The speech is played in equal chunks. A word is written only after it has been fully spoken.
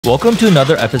Welcome to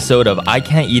another episode of I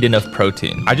Can't Eat Enough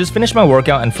Protein. I just finished my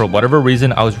workout and for whatever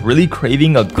reason, I was really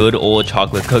craving a good old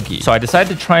chocolate cookie. So I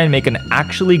decided to try and make an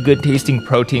actually good tasting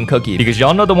protein cookie because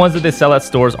y'all know the ones that they sell at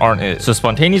stores aren't it. So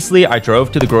spontaneously, I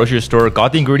drove to the grocery store,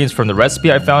 got the ingredients from the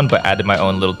recipe I found, but added my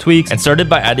own little tweaks and started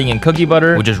by adding in cookie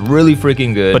butter, which is really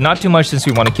freaking good, but not too much since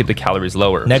we want to keep the calories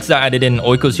lower. Next, I added in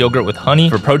Oikos yogurt with honey.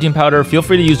 For protein powder, feel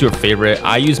free to use your favorite.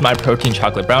 I used my protein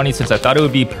chocolate brownie since I thought it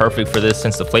would be perfect for this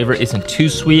since the flavor isn't too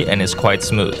sweet and is quite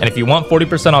smooth. And if you want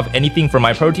 40% off anything for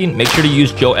my protein, make sure to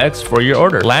use Joe X for your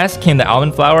order. Last came the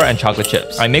almond flour and chocolate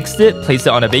chips. I mixed it, placed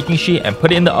it on a baking sheet, and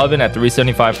put it in the oven at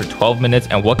 375 for 12 minutes,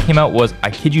 and what came out was,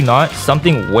 I kid you not,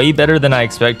 something way better than I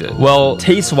expected. Well,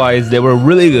 taste-wise, they were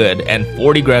really good and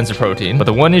 40 grams of protein, but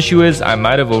the one issue is I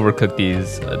might have overcooked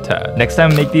these a tad. Next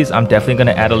time I make these, I'm definitely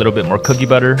gonna add a little bit more cookie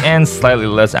butter and slightly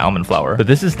less almond flour. But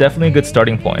this is definitely a good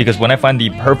starting point because when I find the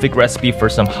perfect recipe for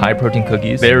some high protein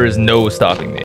cookies, there is no stopping